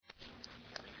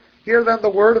Hear then the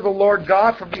word of the Lord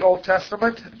God from the Old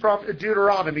Testament, from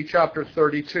Deuteronomy chapter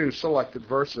 32, selected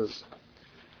verses.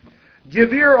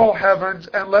 Give ear, O heavens,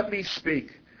 and let me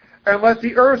speak, and let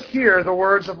the earth hear the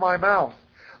words of my mouth.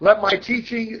 Let my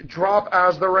teaching drop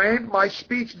as the rain, my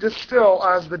speech distill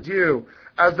as the dew,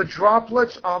 as the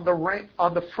droplets on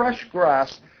the fresh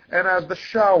grass, and as the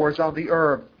showers on the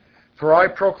herb. For I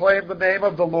proclaim the name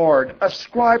of the Lord.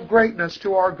 Ascribe greatness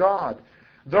to our God.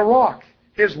 The rock,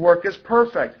 his work is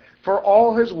perfect, for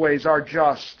all his ways are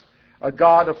just. A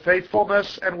God of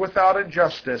faithfulness and without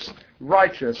injustice,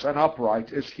 righteous and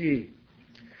upright is he.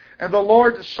 And the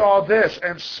Lord saw this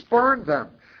and spurned them,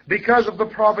 because of the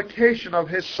provocation of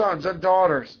his sons and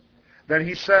daughters. Then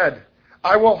he said,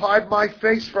 I will hide my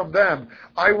face from them.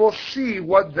 I will see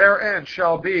what their end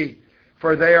shall be.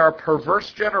 For they are a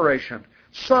perverse generation,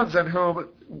 sons in whom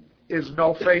is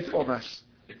no faithfulness.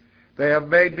 They have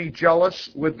made me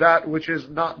jealous with that which is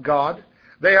not God.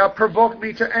 They have provoked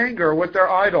me to anger with their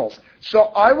idols. So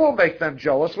I will make them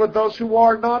jealous with those who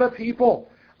are not a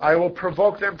people. I will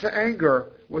provoke them to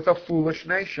anger with a foolish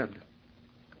nation.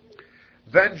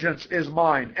 Vengeance is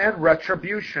mine, and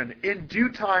retribution. In due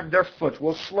time their foot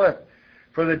will slip.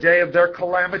 For the day of their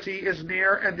calamity is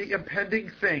near, and the impending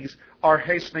things are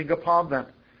hastening upon them.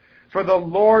 For the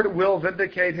Lord will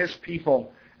vindicate his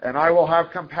people, and I will have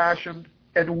compassion,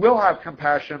 and will have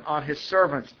compassion on his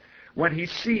servants, when he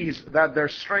sees that their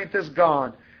strength is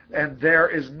gone, and there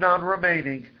is none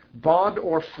remaining, bond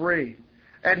or free.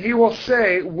 And he will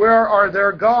say, where are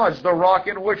their gods, the rock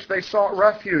in which they sought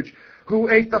refuge, who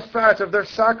ate the fat of their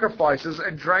sacrifices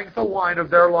and drank the wine of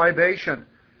their libation?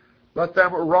 Let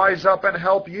them rise up and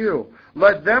help you.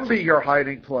 Let them be your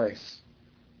hiding place.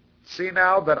 See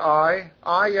now that I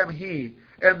am he,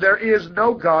 and there is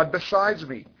no God besides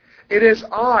me. It is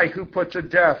I who put to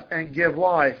death and give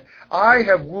life. I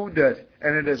have wounded,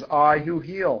 and it is I who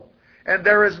heal. And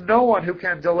there is no one who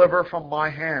can deliver from my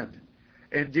hand.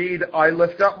 Indeed, I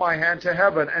lift up my hand to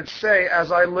heaven and say,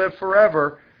 as I live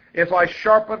forever, if I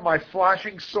sharpen my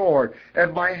flashing sword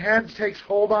and my hand takes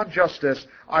hold on justice,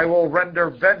 I will render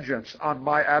vengeance on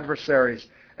my adversaries,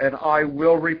 and I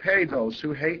will repay those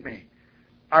who hate me.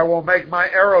 I will make my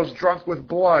arrows drunk with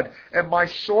blood, and my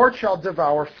sword shall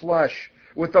devour flesh,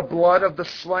 with the blood of the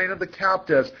slain and the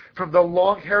captives, from the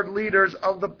long-haired leaders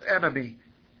of the enemy.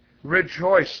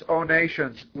 Rejoice, O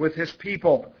nations, with his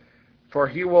people, for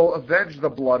he will avenge the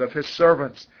blood of his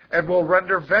servants, and will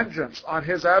render vengeance on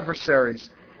his adversaries,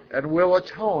 and will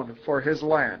atone for his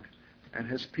land and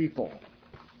his people.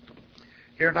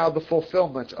 Hear now the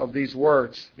fulfillment of these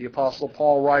words. The Apostle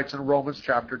Paul writes in Romans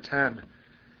chapter 10.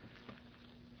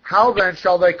 How then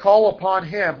shall they call upon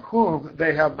him whom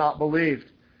they have not believed?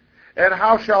 And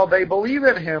how shall they believe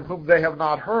in him whom they have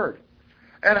not heard?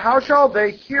 And how shall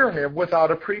they hear him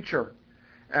without a preacher?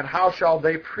 And how shall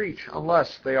they preach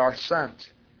unless they are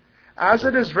sent? As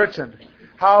it is written,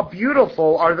 how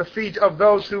beautiful are the feet of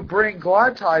those who bring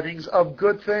glad tidings of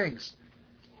good things.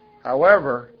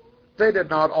 However, they did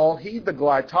not all heed the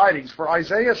glad tidings, for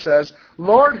Isaiah says,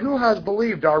 Lord, who has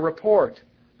believed our report?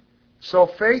 So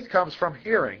faith comes from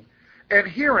hearing, and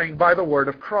hearing by the word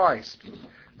of Christ.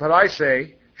 But I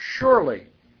say, surely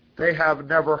they have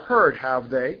never heard, have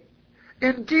they?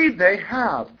 Indeed they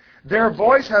have. Their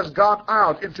voice has gone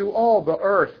out into all the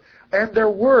earth, and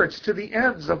their words to the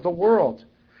ends of the world.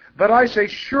 But I say,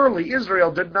 surely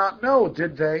Israel did not know,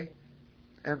 did they?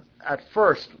 And at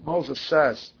first Moses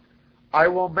says, I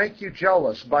will make you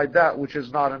jealous by that which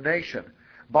is not a nation.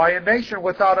 By a nation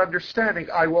without understanding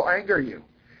I will anger you.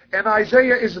 And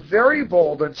Isaiah is very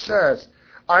bold and says,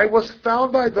 I was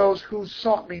found by those who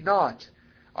sought me not.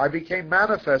 I became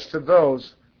manifest to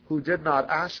those who did not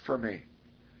ask for me.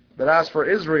 But as for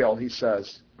Israel, he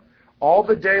says, all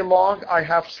the day long I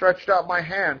have stretched out my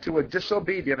hand to a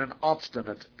disobedient and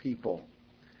obstinate people.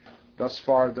 Thus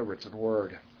far the written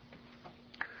word.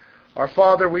 Our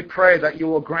Father, we pray that you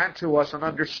will grant to us an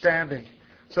understanding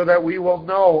so that we will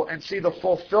know and see the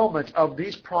fulfillment of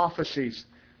these prophecies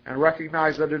and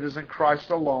recognize that it is in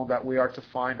Christ alone that we are to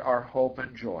find our hope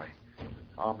and joy.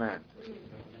 Amen.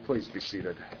 Please be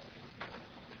seated.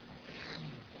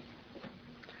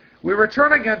 We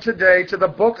return again today to the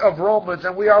book of Romans,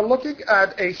 and we are looking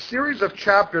at a series of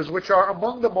chapters which are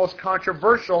among the most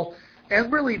controversial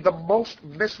and really the most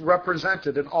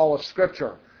misrepresented in all of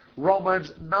Scripture.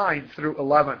 Romans 9 through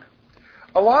 11.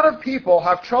 A lot of people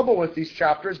have trouble with these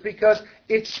chapters because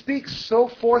it speaks so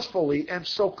forcefully and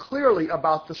so clearly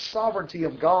about the sovereignty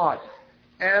of God,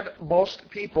 and most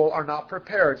people are not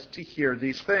prepared to hear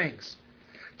these things.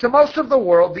 To most of the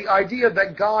world, the idea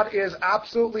that God is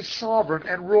absolutely sovereign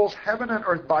and rules heaven and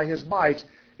earth by his might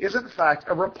is in fact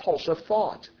a repulsive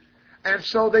thought. And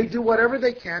so they do whatever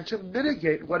they can to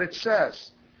mitigate what it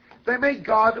says. They make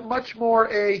God much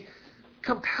more a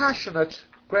compassionate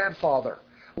grandfather,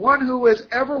 one who is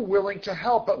ever willing to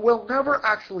help but will never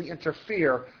actually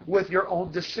interfere with your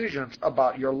own decisions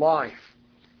about your life.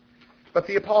 But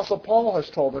the Apostle Paul has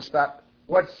told us that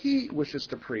what he wishes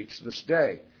to preach this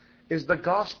day is the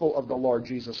gospel of the Lord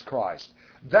Jesus Christ.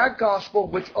 That gospel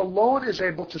which alone is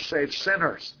able to save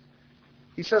sinners.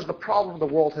 He says the problem the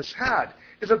world has had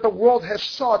is that the world has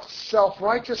sought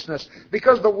self-righteousness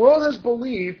because the world has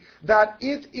believed that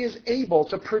it is able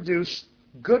to produce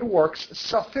good works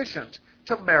sufficient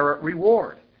to merit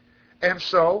reward. And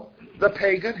so the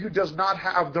pagan who does not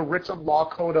have the written law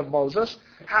code of Moses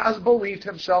has believed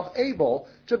himself able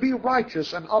to be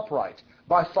righteous and upright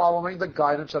by following the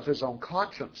guidance of his own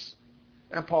conscience.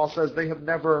 And Paul says they have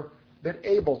never been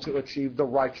able to achieve the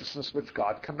righteousness which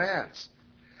God commands.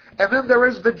 And then there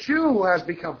is the Jew who has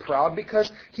become proud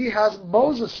because he has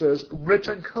Moses'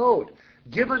 written code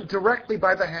given directly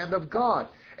by the hand of God.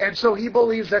 And so he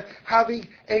believes that having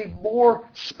a more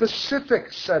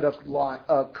specific set of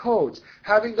codes,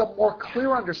 having a more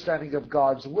clear understanding of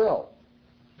God's will,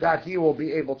 that he will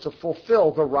be able to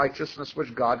fulfill the righteousness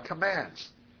which God commands.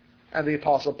 And the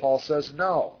Apostle Paul says,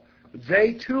 no,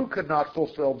 they too could not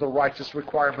fulfill the righteous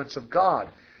requirements of God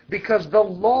because the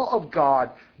law of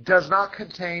God does not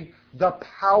contain the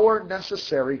power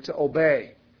necessary to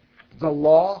obey. The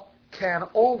law can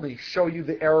only show you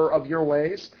the error of your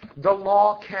ways. The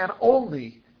law can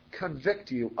only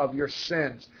convict you of your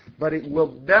sins, but it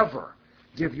will never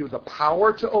give you the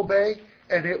power to obey,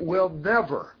 and it will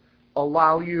never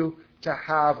allow you to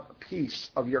have peace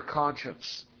of your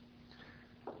conscience.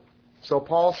 So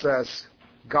Paul says,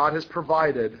 God has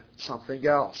provided something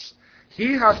else.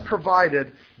 He has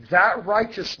provided that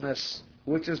righteousness,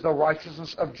 which is the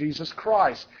righteousness of Jesus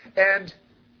Christ. And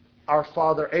our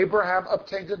father Abraham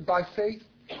obtained it by faith,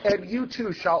 and you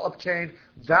too shall obtain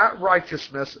that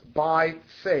righteousness by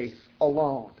faith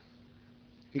alone.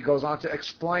 He goes on to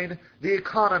explain the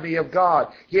economy of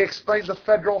God. He explains the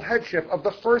federal headship of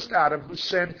the first Adam who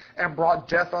sinned and brought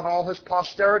death on all his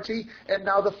posterity, and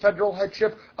now the federal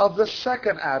headship of the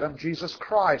second Adam, Jesus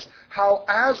Christ. How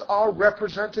as our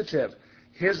representative,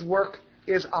 his work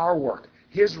is our work.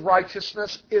 His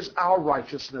righteousness is our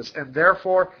righteousness, and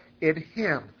therefore in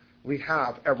him we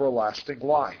have everlasting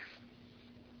life.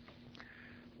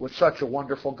 With such a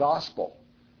wonderful gospel,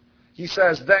 he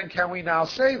says, then can we now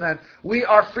say then, we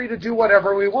are free to do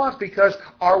whatever we want because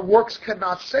our works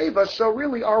cannot save us, so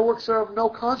really our works are of no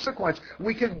consequence.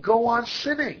 We can go on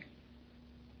sinning.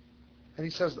 And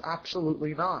he says,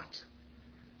 absolutely not.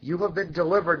 You have been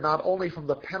delivered not only from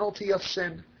the penalty of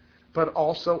sin, but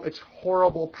also its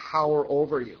horrible power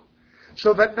over you.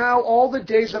 So that now all the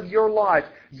days of your life,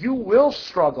 you will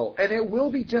struggle, and it will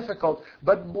be difficult,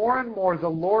 but more and more the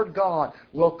Lord God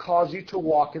will cause you to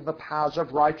walk in the paths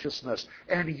of righteousness.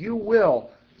 And you will,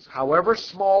 however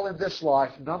small in this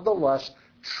life, nonetheless,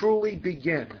 truly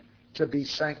begin to be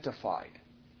sanctified.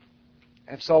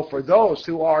 And so for those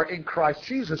who are in Christ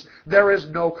Jesus, there is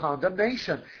no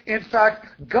condemnation. In fact,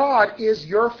 God is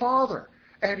your Father,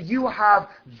 and you have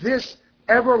this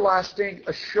everlasting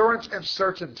assurance and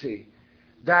certainty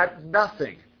that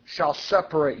nothing shall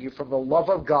separate you from the love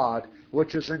of God,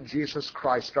 which is in Jesus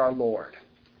Christ our Lord.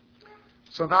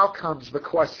 So now comes the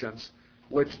questions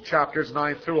which chapters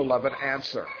 9 through 11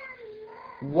 answer.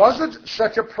 Wasn't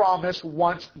such a promise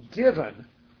once given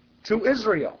to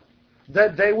Israel,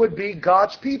 that they would be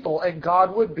God's people and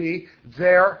God would be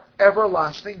their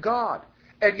everlasting God?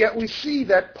 And yet we see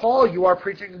that, Paul, you are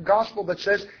preaching a gospel that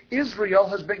says Israel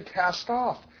has been cast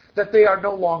off, that they are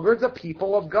no longer the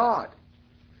people of God.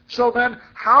 So then,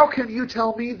 how can you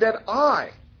tell me that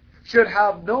I should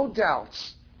have no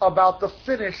doubts about the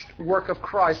finished work of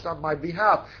Christ on my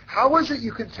behalf? How is it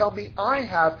you can tell me I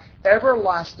have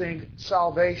everlasting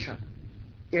salvation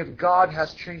if God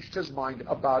has changed his mind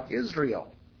about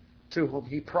Israel, to whom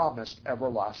he promised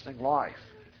everlasting life?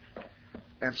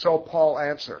 And so Paul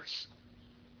answers,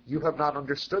 you have not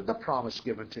understood the promise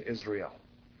given to Israel.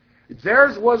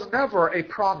 Theirs was never a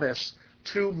promise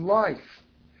to life.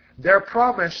 Their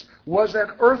promise was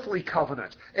an earthly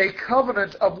covenant, a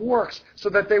covenant of works, so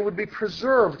that they would be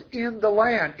preserved in the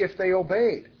land if they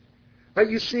obeyed. But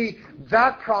you see,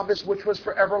 that promise, which was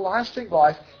for everlasting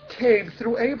life, came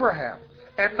through Abraham.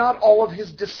 And not all of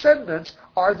his descendants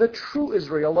are the true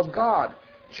Israel of God.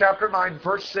 Chapter 9,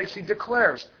 verse 6, he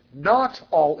declares, not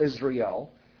all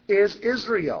Israel is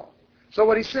Israel. So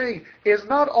what he's saying is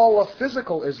not all of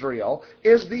physical Israel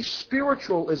is the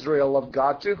spiritual Israel of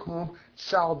God, to whom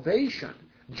salvation,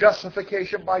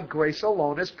 justification by grace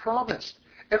alone, is promised.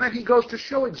 And then he goes to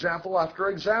show example after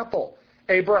example.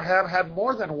 Abraham had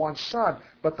more than one son,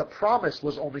 but the promise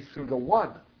was only through the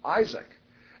one, Isaac.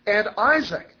 And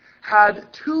Isaac had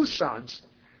two sons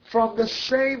from the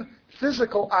same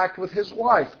physical act with his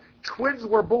wife. Twins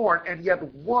were born, and yet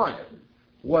one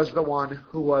was the one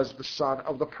who was the son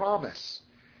of the promise.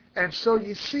 And so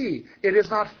you see, it is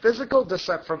not physical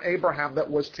descent from Abraham that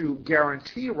was to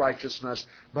guarantee righteousness,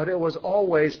 but it was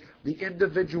always the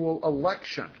individual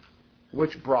election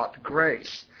which brought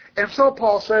grace. And so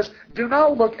Paul says, do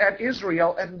not look at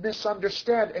Israel and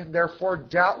misunderstand and therefore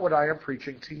doubt what I am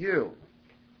preaching to you.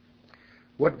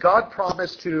 What God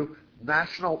promised to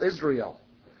national Israel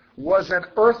was an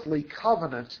earthly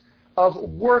covenant of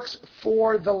works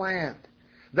for the land.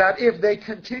 That if they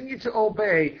continued to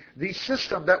obey the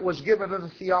system that was given in the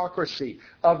theocracy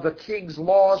of the king's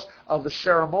laws, of the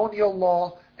ceremonial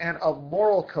law, and of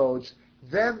moral codes,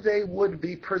 then they would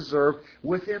be preserved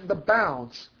within the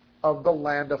bounds of the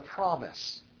land of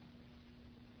promise.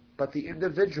 But the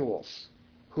individuals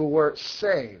who were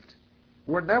saved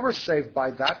were never saved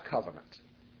by that covenant.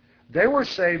 They were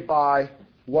saved by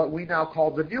what we now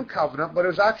call the New Covenant, but it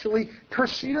was actually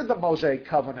preceded the Mosaic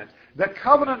Covenant, the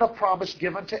covenant of promise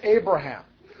given to Abraham.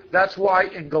 That's why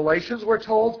in Galatians we're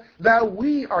told that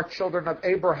we are children of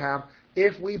Abraham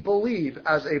if we believe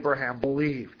as Abraham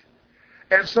believed.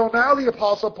 And so now the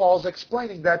Apostle Paul is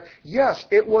explaining that, yes,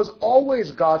 it was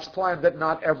always God's plan that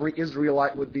not every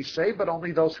Israelite would be saved, but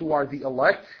only those who are the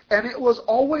elect. And it was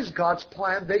always God's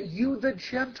plan that you, the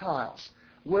Gentiles,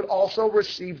 would also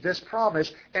receive this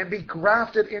promise and be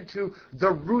grafted into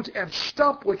the root and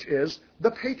stump, which is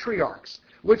the patriarchs,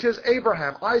 which is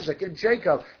Abraham, Isaac, and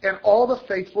Jacob, and all the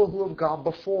faithful who have gone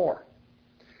before.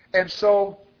 And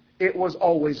so it was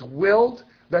always willed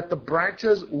that the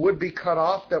branches would be cut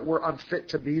off that were unfit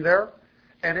to be there,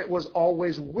 and it was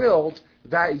always willed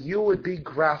that you would be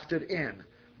grafted in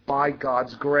by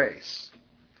God's grace.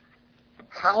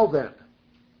 How then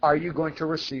are you going to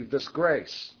receive this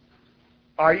grace?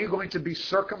 Are you going to be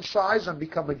circumcised and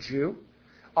become a Jew?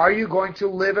 Are you going to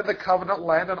live in the covenant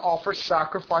land and offer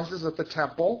sacrifices at the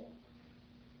temple?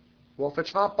 Well, if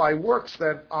it's not by works,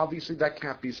 then obviously that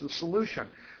can't be the solution.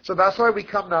 So that's why we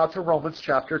come now to Romans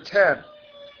chapter 10.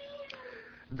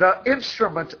 The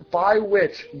instrument by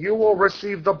which you will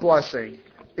receive the blessing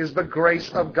is the grace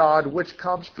of God, which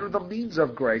comes through the means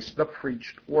of grace, the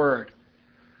preached word.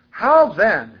 How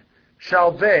then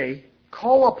shall they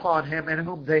call upon him in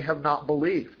whom they have not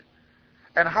believed?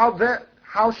 And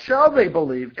how shall they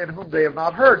believe in whom they have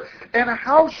not heard? And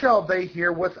how shall they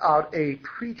hear without a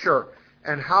preacher?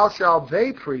 And how shall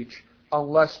they preach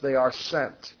unless they are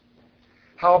sent?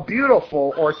 How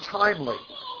beautiful or timely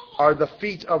are the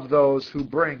feet of those who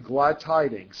bring glad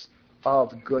tidings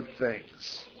of good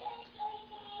things.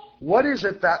 What is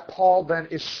it that Paul then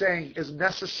is saying is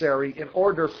necessary in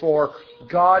order for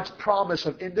God's promise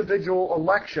of individual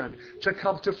election to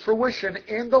come to fruition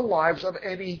in the lives of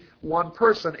any one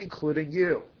person, including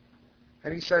you?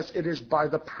 And he says it is by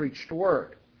the preached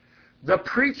word. The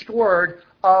preached word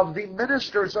of the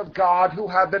ministers of God who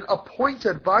have been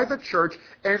appointed by the church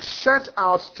and sent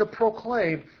out to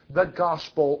proclaim the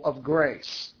gospel of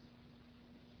grace.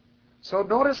 So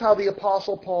notice how the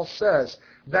Apostle Paul says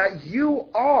that you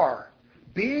are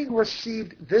being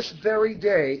received this very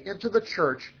day into the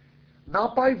church,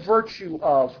 not by virtue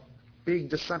of being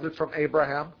descended from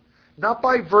Abraham, not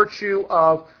by virtue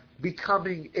of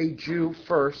becoming a Jew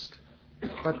first,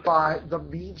 but by the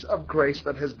means of grace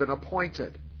that has been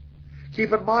appointed.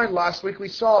 Keep in mind, last week we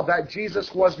saw that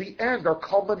Jesus was the end or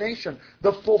culmination,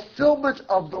 the fulfillment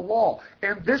of the law.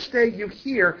 And this day you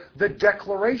hear the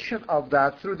declaration of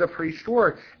that through the preached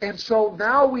word. And so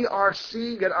now we are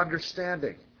seeing and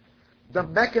understanding the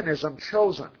mechanism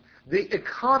chosen, the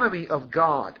economy of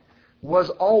God was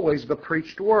always the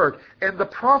preached word. And the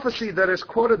prophecy that is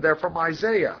quoted there from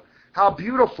Isaiah, how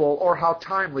beautiful or how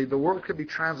timely, the word could be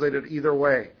translated either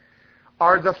way,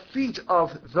 are the feet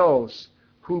of those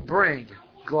who bring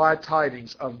glad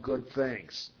tidings of good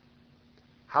things.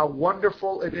 How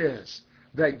wonderful it is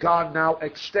that God now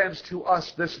extends to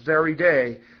us this very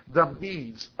day the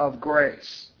means of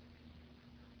grace.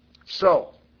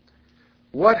 So,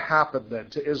 what happened then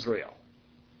to Israel?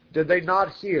 Did they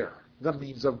not hear the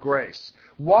means of grace?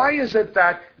 Why is it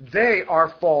that they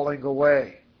are falling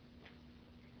away?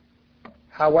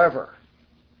 However,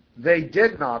 they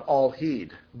did not all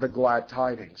heed the glad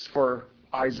tidings, for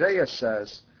Isaiah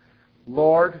says,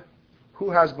 Lord,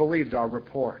 who has believed our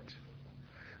report?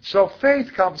 So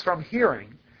faith comes from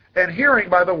hearing, and hearing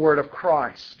by the word of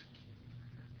Christ.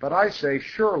 But I say,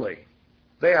 surely,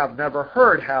 they have never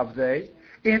heard, have they?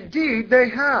 Indeed, they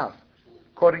have.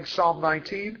 quoting Psalm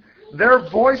 19, their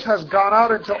voice has gone out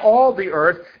into all the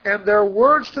earth, and their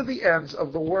words to the ends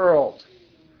of the world.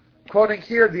 Quoting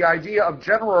here the idea of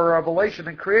general revelation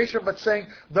and creation, but saying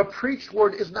the preached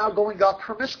word is now going out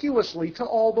promiscuously to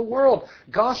all the world.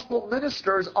 Gospel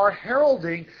ministers are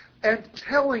heralding and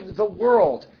telling the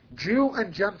world, Jew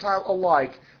and Gentile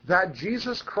alike, that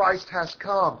Jesus Christ has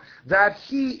come, that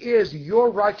He is your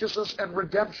righteousness and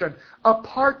redemption,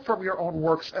 apart from your own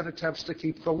works and attempts to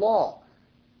keep the law.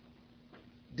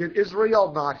 Did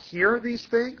Israel not hear these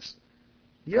things?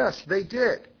 Yes, they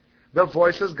did. The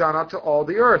voice has gone out to all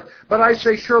the earth. But I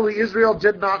say, surely Israel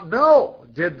did not know,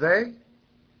 did they?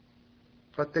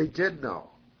 But they did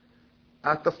know.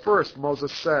 At the first,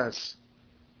 Moses says,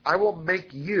 I will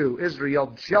make you,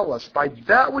 Israel, jealous by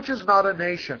that which is not a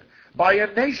nation. By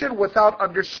a nation without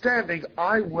understanding,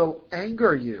 I will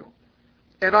anger you.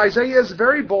 And Isaiah is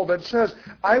very bold and says,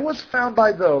 I was found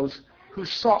by those who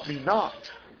sought me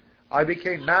not. I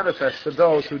became manifest to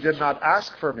those who did not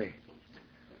ask for me.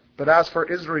 But as for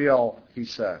Israel, he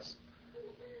says,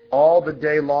 all the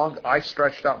day long I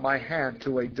stretched out my hand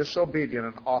to a disobedient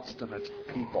and obstinate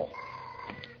people.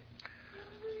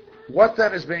 What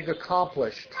then is being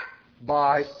accomplished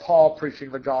by Paul preaching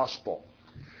the gospel?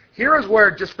 Here is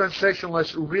where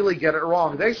dispensationalists really get it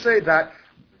wrong. They say that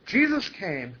Jesus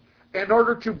came in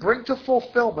order to bring to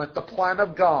fulfillment the plan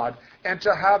of God and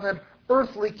to have an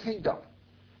earthly kingdom.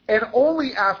 And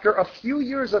only after a few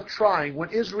years of trying, when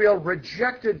Israel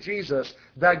rejected Jesus,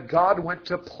 that God went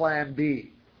to plan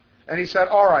B. And he said,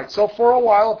 all right, so for a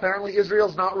while, apparently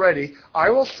Israel's not ready. I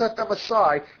will set them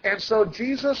aside. And so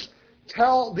Jesus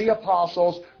tell the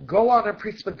apostles, go on and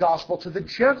preach the gospel to the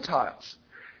Gentiles.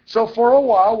 So for a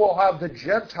while, we'll have the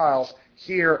Gentiles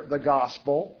hear the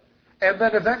gospel. And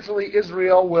then eventually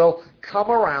Israel will come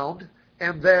around,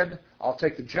 and then I'll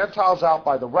take the Gentiles out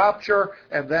by the rapture,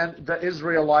 and then the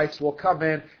Israelites will come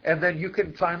in, and then you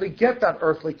can finally get that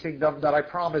earthly kingdom that I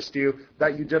promised you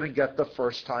that you didn't get the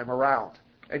first time around.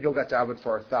 And you'll get to have it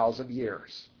for 1,000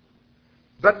 years.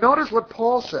 But notice what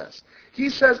Paul says. He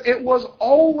says it was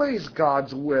always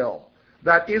God's will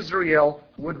that Israel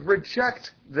would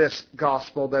reject this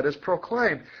gospel that is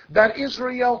proclaimed. That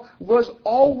Israel was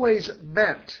always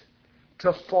meant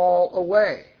to fall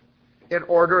away in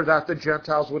order that the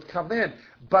Gentiles would come in.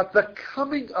 But the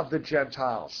coming of the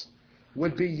Gentiles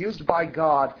would be used by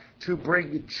God to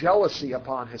bring jealousy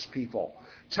upon His people,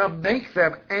 to make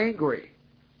them angry,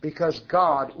 because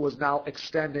God was now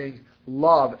extending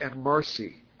love and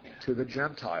mercy to the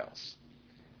Gentiles.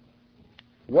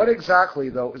 What exactly,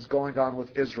 though, is going on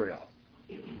with Israel?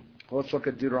 Well, let's look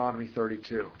at Deuteronomy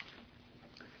 32.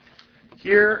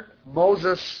 Here,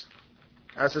 Moses,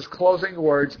 as his closing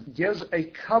words, gives a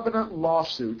covenant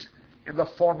lawsuit in the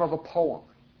form of a poem.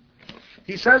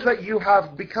 He says that you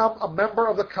have become a member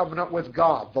of the covenant with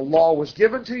God. The law was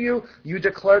given to you. You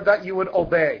declared that you would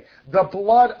obey. The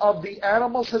blood of the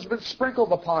animals has been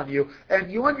sprinkled upon you,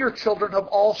 and you and your children have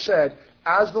all said,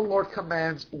 as the Lord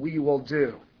commands, we will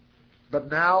do. But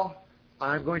now,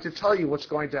 I'm going to tell you what's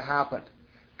going to happen.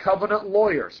 Covenant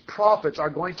lawyers, prophets are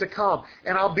going to come,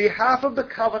 and on behalf of the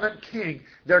covenant king,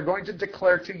 they're going to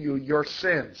declare to you your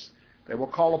sins. They will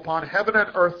call upon heaven and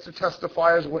earth to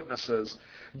testify as witnesses.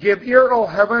 Give ear, O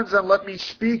heavens, and let me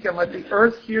speak, and let the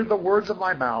earth hear the words of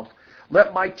my mouth.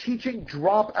 Let my teaching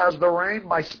drop as the rain,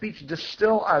 my speech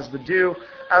distill as the dew,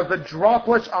 as the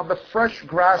droplets on the fresh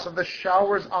grass and the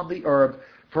showers on the herb.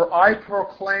 For I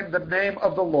proclaim the name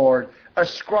of the Lord.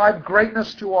 Ascribe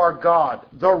greatness to our God,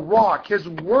 the rock. His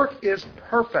work is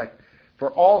perfect,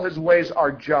 for all His ways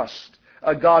are just.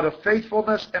 A God of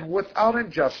faithfulness and without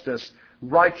injustice,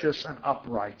 righteous and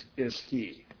upright is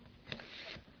He.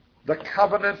 The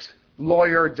covenant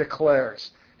lawyer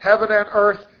declares, heaven and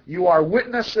earth, you are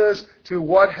witnesses to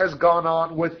what has gone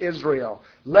on with Israel.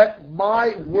 Let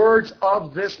my words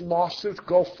of this lawsuit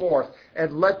go forth,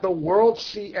 and let the world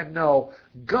see and know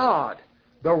God,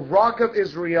 the rock of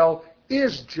Israel,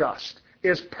 is just,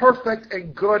 is perfect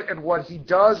and good in what He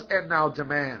does and now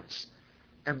demands.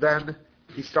 And then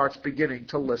he starts beginning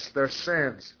to list their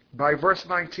sins. By verse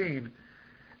 19,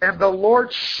 and the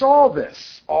Lord saw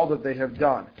this, all that they have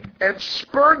done, and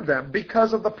spurned them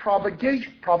because of the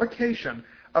provocation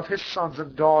of His sons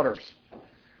and daughters.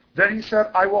 Then He said,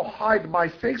 I will hide my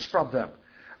face from them.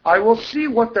 I will see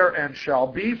what their end shall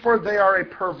be, for they are a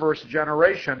perverse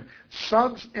generation,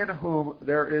 sons in whom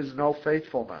there is no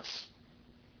faithfulness.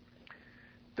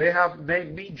 They have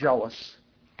made me jealous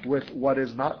with what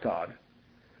is not God.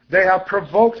 They have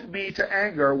provoked me to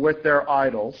anger with their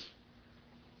idols.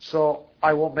 So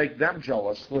I will make them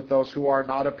jealous with those who are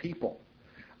not a people.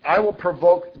 I will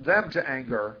provoke them to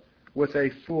anger with a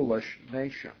foolish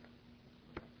nation.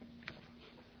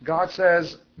 God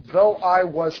says, though I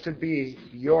was to be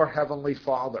your heavenly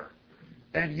Father,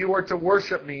 and you were to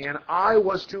worship me, and I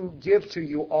was to give to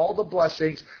you all the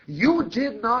blessings, you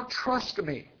did not trust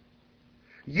me.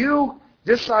 You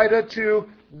decided to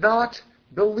not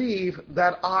believe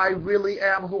that I really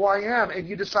am who I am, and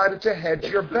you decided to hedge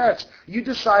your bets. You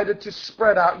decided to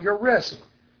spread out your risk.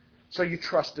 So you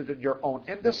trusted in your own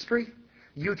industry.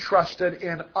 You trusted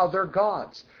in other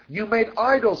gods. You made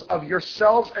idols of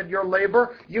yourselves and your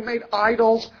labor. You made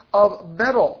idols of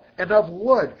metal and of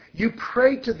wood. You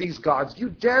prayed to these gods. You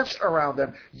danced around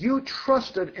them. You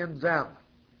trusted in them.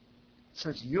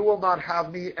 Since you will not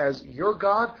have me as your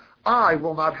God, I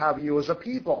will not have you as a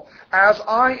people. As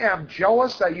I am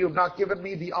jealous that you have not given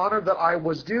me the honor that I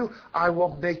was due, I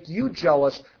will make you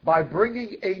jealous by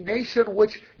bringing a nation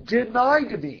which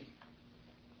denied me.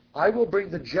 I will bring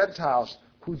the Gentiles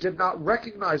who did not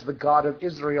recognize the God of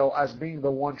Israel as being the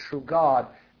one true God,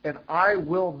 and I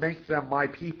will make them my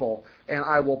people, and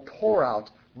I will pour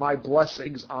out my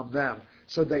blessings on them,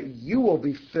 so that you will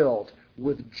be filled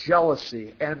with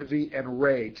jealousy, envy, and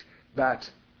rage, that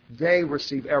they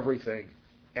receive everything,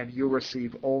 and you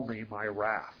receive only my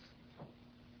wrath.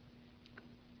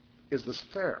 Is this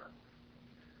fair?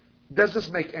 Does this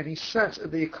make any sense in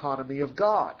the economy of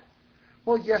God?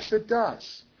 Well, yes, it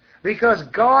does. Because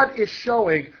God is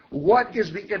showing what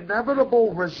is the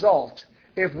inevitable result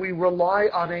if we rely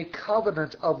on a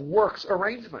covenant of works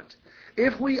arrangement.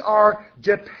 If we are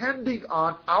depending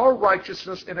on our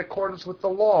righteousness in accordance with the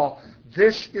law,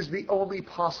 this is the only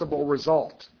possible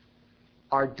result.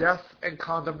 Our death and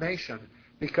condemnation,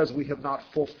 because we have not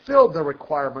fulfilled the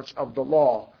requirements of the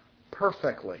law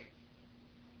perfectly.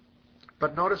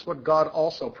 But notice what God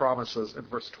also promises in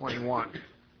verse 21.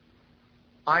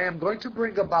 I am going to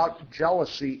bring about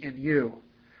jealousy in you,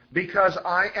 because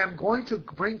I am going to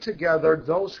bring together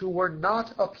those who were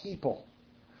not a people.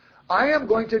 I am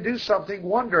going to do something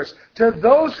wondrous to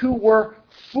those who were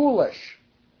foolish.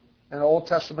 An Old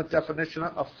Testament definition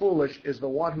of foolish is the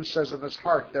one who says in his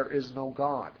heart, there is no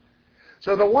God.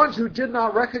 So the ones who did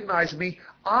not recognize me,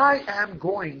 I am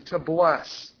going to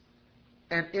bless.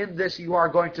 And in this you are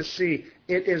going to see,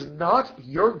 it is not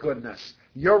your goodness,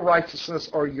 your righteousness,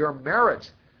 or your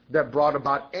merit that brought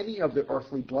about any of the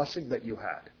earthly blessing that you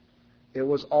had. It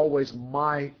was always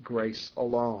my grace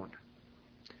alone.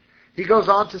 He goes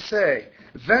on to say,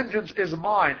 vengeance is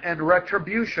mine and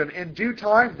retribution. In due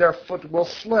time their foot will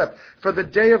slip, for the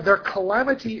day of their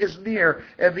calamity is near,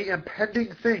 and the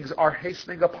impending things are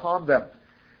hastening upon them.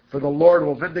 For the Lord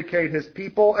will vindicate his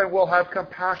people and will have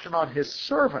compassion on his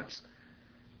servants,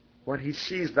 when he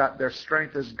sees that their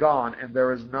strength is gone and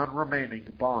there is none remaining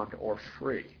bond or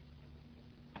free.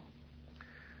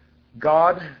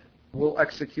 God will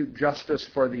execute justice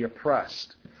for the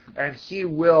oppressed, and he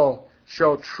will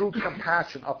show true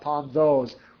compassion upon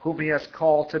those whom he has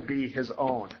called to be his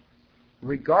own,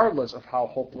 regardless of how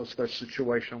hopeless their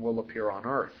situation will appear on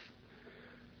earth.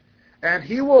 And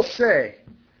he will say,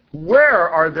 where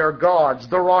are their gods,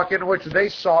 the rock in which they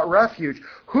sought refuge?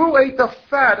 Who ate the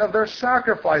fat of their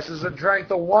sacrifices and drank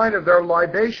the wine of their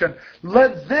libation?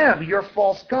 Let them, your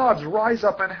false gods, rise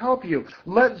up and help you.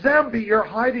 Let them be your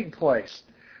hiding place.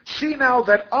 See now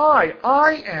that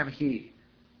I am he,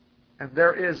 and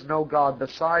there is no God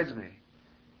besides me.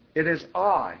 It is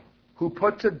I who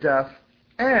put to death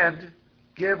and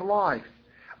give life.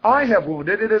 I have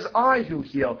wounded, it is I who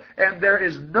heal, and there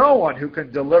is no one who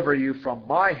can deliver you from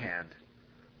my hand.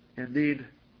 Indeed,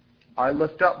 I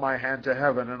lift up my hand to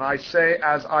heaven, and I say,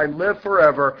 as I live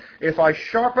forever, if I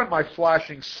sharpen my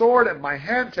flashing sword and my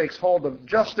hand takes hold of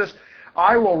justice,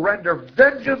 I will render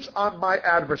vengeance on my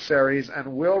adversaries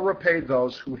and will repay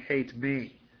those who hate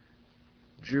me,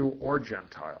 Jew or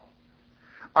Gentile.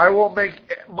 I will make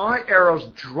my arrows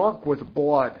drunk with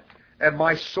blood, and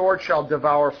my sword shall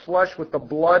devour flesh with the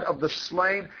blood of the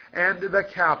slain and the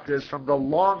captives from the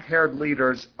long-haired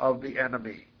leaders of the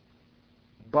enemy.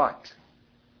 But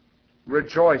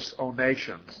rejoice, O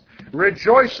nations.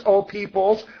 Rejoice, O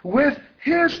peoples, with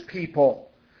his people.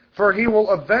 For he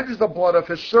will avenge the blood of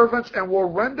his servants and will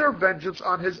render vengeance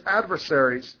on his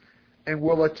adversaries and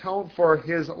will atone for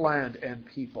his land and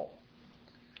people.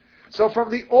 So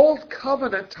from the Old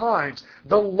Covenant times,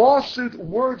 the lawsuit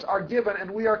words are given,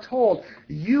 and we are told,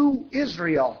 you,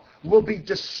 Israel, will be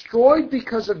destroyed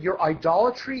because of your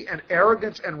idolatry and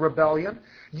arrogance and rebellion.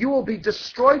 You will be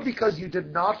destroyed because you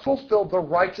did not fulfill the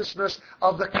righteousness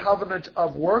of the covenant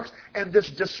of works, and this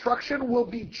destruction will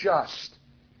be just,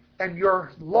 and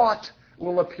your lot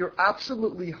will appear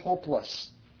absolutely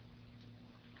hopeless.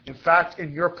 In fact,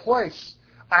 in your place,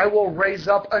 I will raise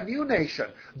up a new nation.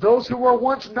 Those who were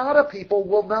once not a people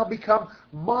will now become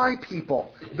my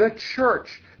people, the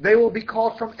church. They will be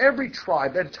called from every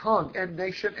tribe and tongue and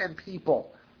nation and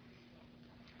people.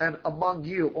 And among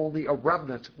you only a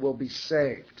remnant will be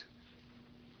saved.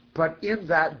 But in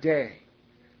that day,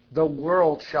 the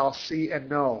world shall see and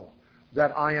know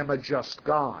that I am a just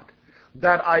God,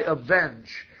 that I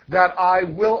avenge, that I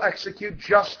will execute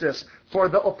justice for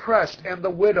the oppressed and the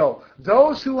widow,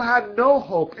 those who had no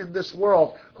hope in this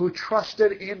world, who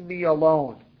trusted in me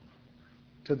alone.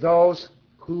 To those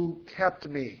who kept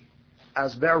me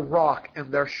as their rock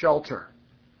and their shelter.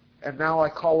 And now I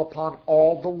call upon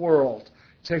all the world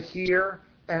to hear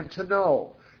and to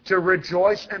know, to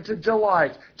rejoice and to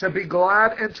delight, to be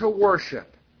glad and to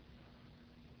worship.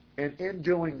 And in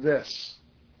doing this,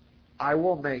 I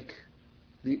will make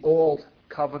the old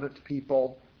covenant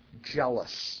people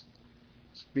jealous,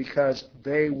 because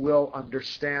they will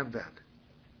understand then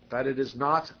that it is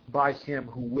not by him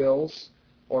who wills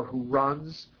or who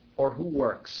runs or who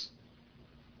works,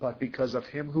 but because of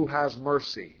him who has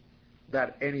mercy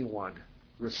that anyone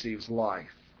receives life.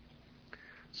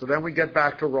 So then we get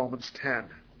back to Romans 10.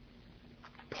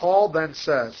 Paul then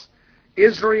says,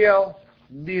 Israel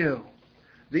knew.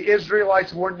 The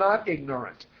Israelites were not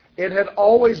ignorant. It had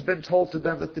always been told to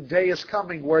them that the day is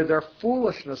coming where their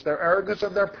foolishness, their arrogance,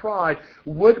 and their pride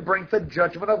would bring the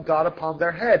judgment of God upon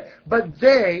their head. But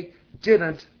they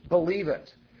didn't believe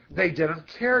it. They didn't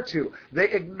care to. They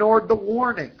ignored the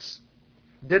warnings.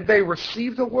 Did they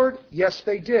receive the word? Yes,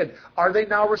 they did. Are they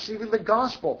now receiving the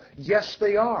gospel? Yes,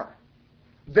 they are.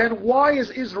 Then why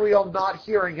is Israel not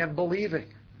hearing and believing?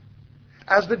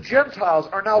 As the Gentiles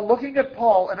are now looking at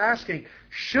Paul and asking,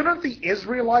 shouldn't the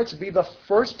Israelites be the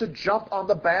first to jump on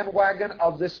the bandwagon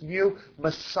of this new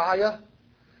Messiah?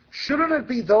 Shouldn't it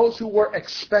be those who were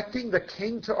expecting the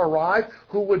king to arrive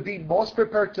who would be most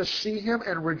prepared to see him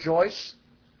and rejoice?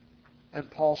 And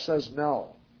Paul says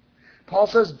no. Paul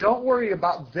says don't worry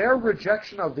about their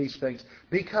rejection of these things,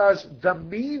 because the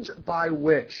means by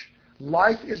which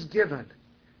life is given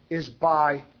is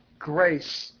by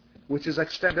grace, which is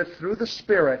extended through the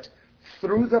Spirit,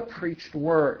 through the preached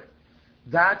word.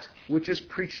 That which is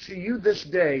preached to you this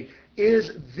day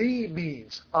is the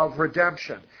means of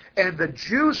redemption. And the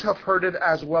Jews have heard it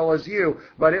as well as you,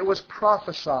 but it was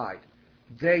prophesied.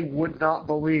 They would not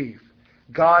believe.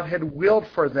 God had willed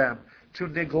for them to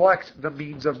neglect the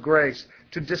means of grace,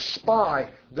 to despise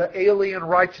the alien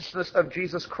righteousness of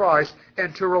Jesus Christ,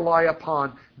 and to rely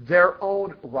upon their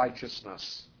own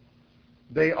righteousness.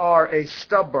 They are a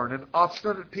stubborn and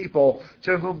obstinate people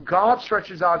to whom God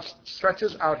stretches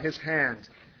out his hand,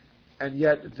 and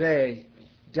yet they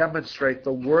demonstrate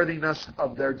the worthiness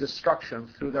of their destruction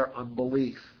through their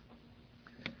unbelief.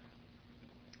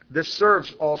 This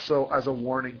serves also as a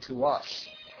warning to us.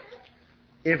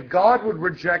 If God would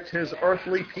reject his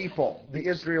earthly people, the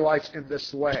Israelites, in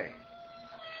this way,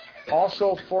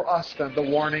 also for us then the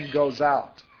warning goes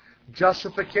out.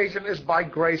 Justification is by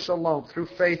grace alone, through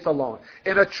faith alone,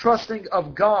 in a trusting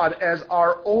of God as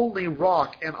our only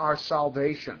rock and our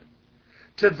salvation.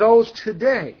 To those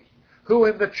today who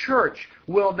in the church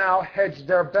will now hedge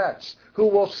their bets, who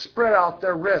will spread out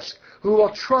their risk, who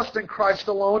will trust in Christ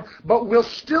alone, but will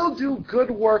still do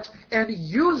good works and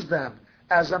use them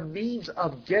as a means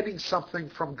of getting something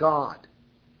from God,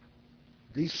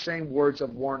 these same words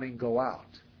of warning go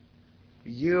out.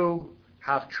 You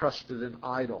have trusted in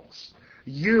idols.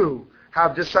 You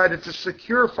have decided to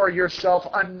secure for yourself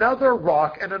another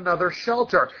rock and another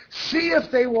shelter. See if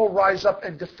they will rise up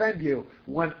and defend you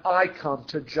when I come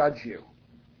to judge you.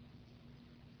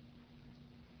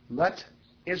 Let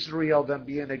Israel then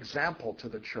be an example to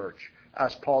the church,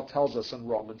 as Paul tells us in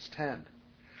Romans 10.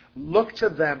 Look to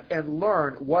them and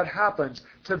learn what happens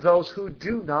to those who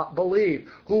do not believe,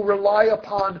 who rely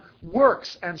upon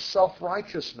works and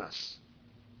self-righteousness.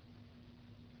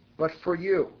 But for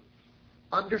you,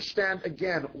 understand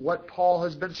again what Paul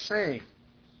has been saying.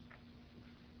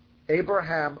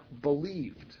 Abraham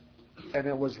believed, and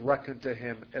it was reckoned to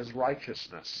him as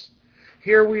righteousness.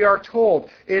 Here we are told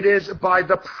it is by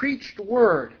the preached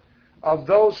word of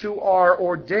those who are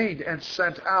ordained and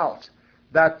sent out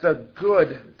that the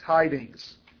good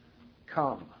tidings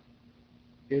come.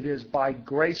 It is by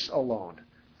grace alone,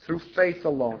 through faith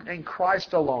alone, in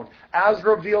Christ alone, as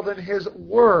revealed in his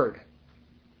word,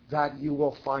 that you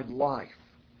will find life.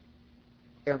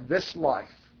 And this life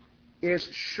is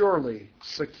surely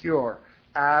secure,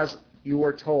 as you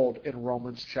were told in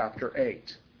Romans chapter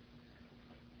 8.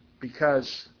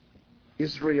 Because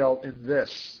Israel in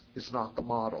this is not the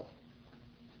model.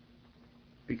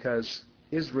 Because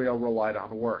Israel relied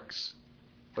on works.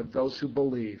 But those who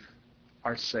believe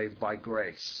are saved by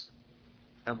grace.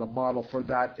 And the model for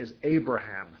that is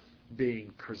Abraham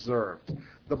being preserved.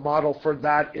 The model for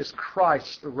that is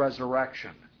Christ's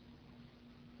resurrection.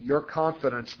 Your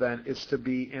confidence then is to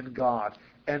be in God.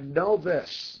 And know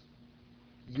this,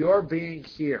 your being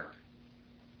here,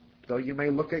 though you may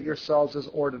look at yourselves as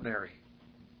ordinary,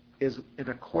 is in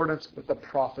accordance with the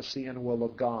prophecy and will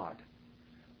of God.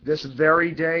 This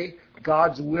very day,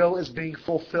 God's will is being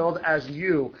fulfilled as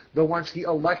you, the ones He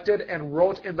elected and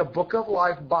wrote in the book of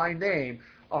life by name,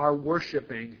 are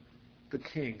worshiping the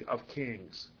King of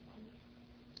Kings.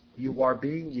 You are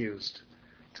being used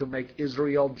to make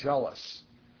Israel jealous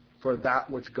for that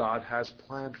which God has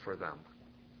planned for them.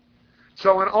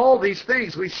 So in all these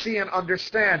things, we see and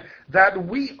understand that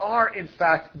we are, in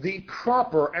fact, the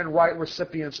proper and right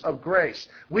recipients of grace.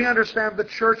 We understand the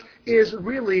church is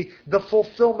really the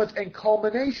fulfillment and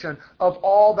culmination of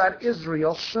all that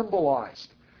Israel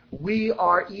symbolized. We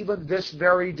are even this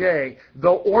very day,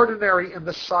 though ordinary in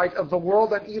the sight of the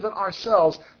world and even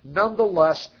ourselves,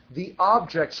 nonetheless the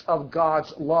objects of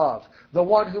God's love. The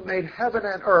one who made heaven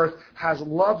and earth has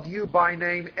loved you by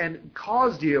name and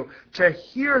caused you to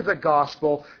hear the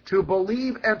gospel, to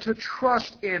believe and to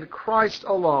trust in Christ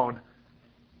alone,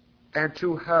 and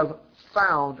to have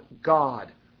found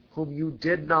God, whom you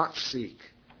did not seek,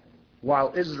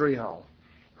 while Israel,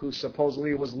 who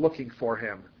supposedly was looking for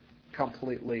Him,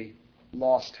 completely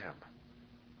lost Him.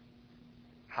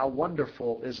 How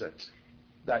wonderful is it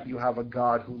that you have a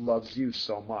God who loves you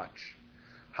so much?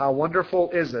 How wonderful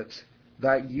is it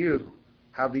that you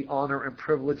have the honor and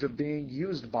privilege of being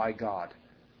used by God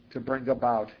to bring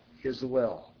about His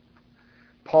will.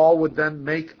 Paul would then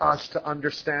make us to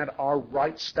understand our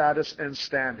right status and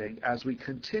standing as we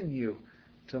continue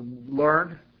to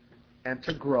learn and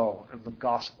to grow in the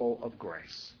gospel of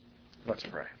grace. Let's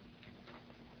pray.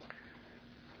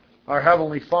 Our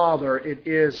Heavenly Father, it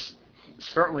is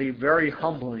certainly very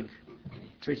humbling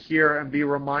to hear and be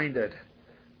reminded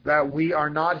that we are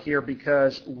not here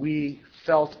because we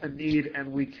felt a need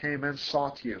and we came and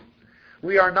sought you.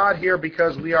 We are not here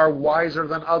because we are wiser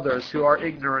than others who are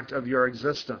ignorant of your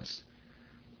existence.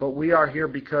 But we are here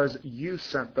because you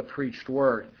sent the preached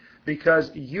word,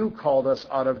 because you called us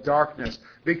out of darkness,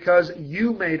 because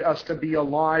you made us to be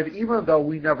alive even though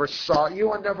we never sought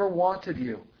you and never wanted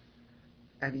you.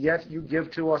 And yet you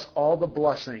give to us all the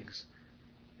blessings,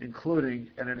 including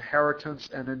an inheritance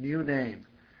and a new name,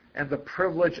 and the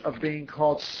privilege of being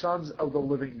called sons of the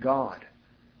living God.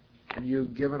 And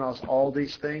you've given us all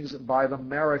these things by the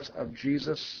merits of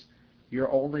Jesus,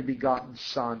 your only begotten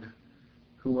Son,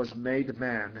 who was made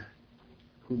man,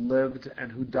 who lived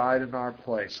and who died in our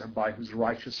place, and by whose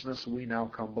righteousness we now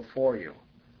come before you.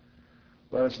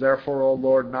 Let us therefore, O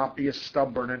Lord, not be a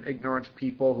stubborn and ignorant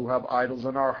people who have idols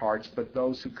in our hearts, but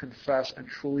those who confess and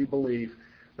truly believe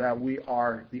that we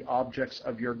are the objects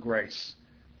of your grace.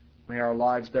 May our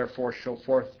lives therefore show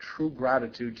forth true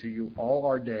gratitude to you all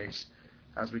our days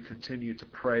as we continue to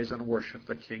praise and worship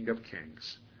the King of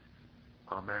Kings.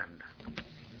 Amen.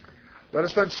 Let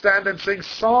us then stand and sing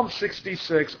Psalm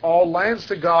 66, All Lands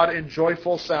to God in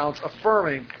joyful sounds,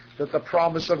 affirming that the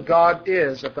promise of God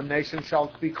is that the nation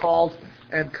shall be called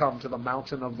and come to the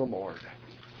mountain of the Lord.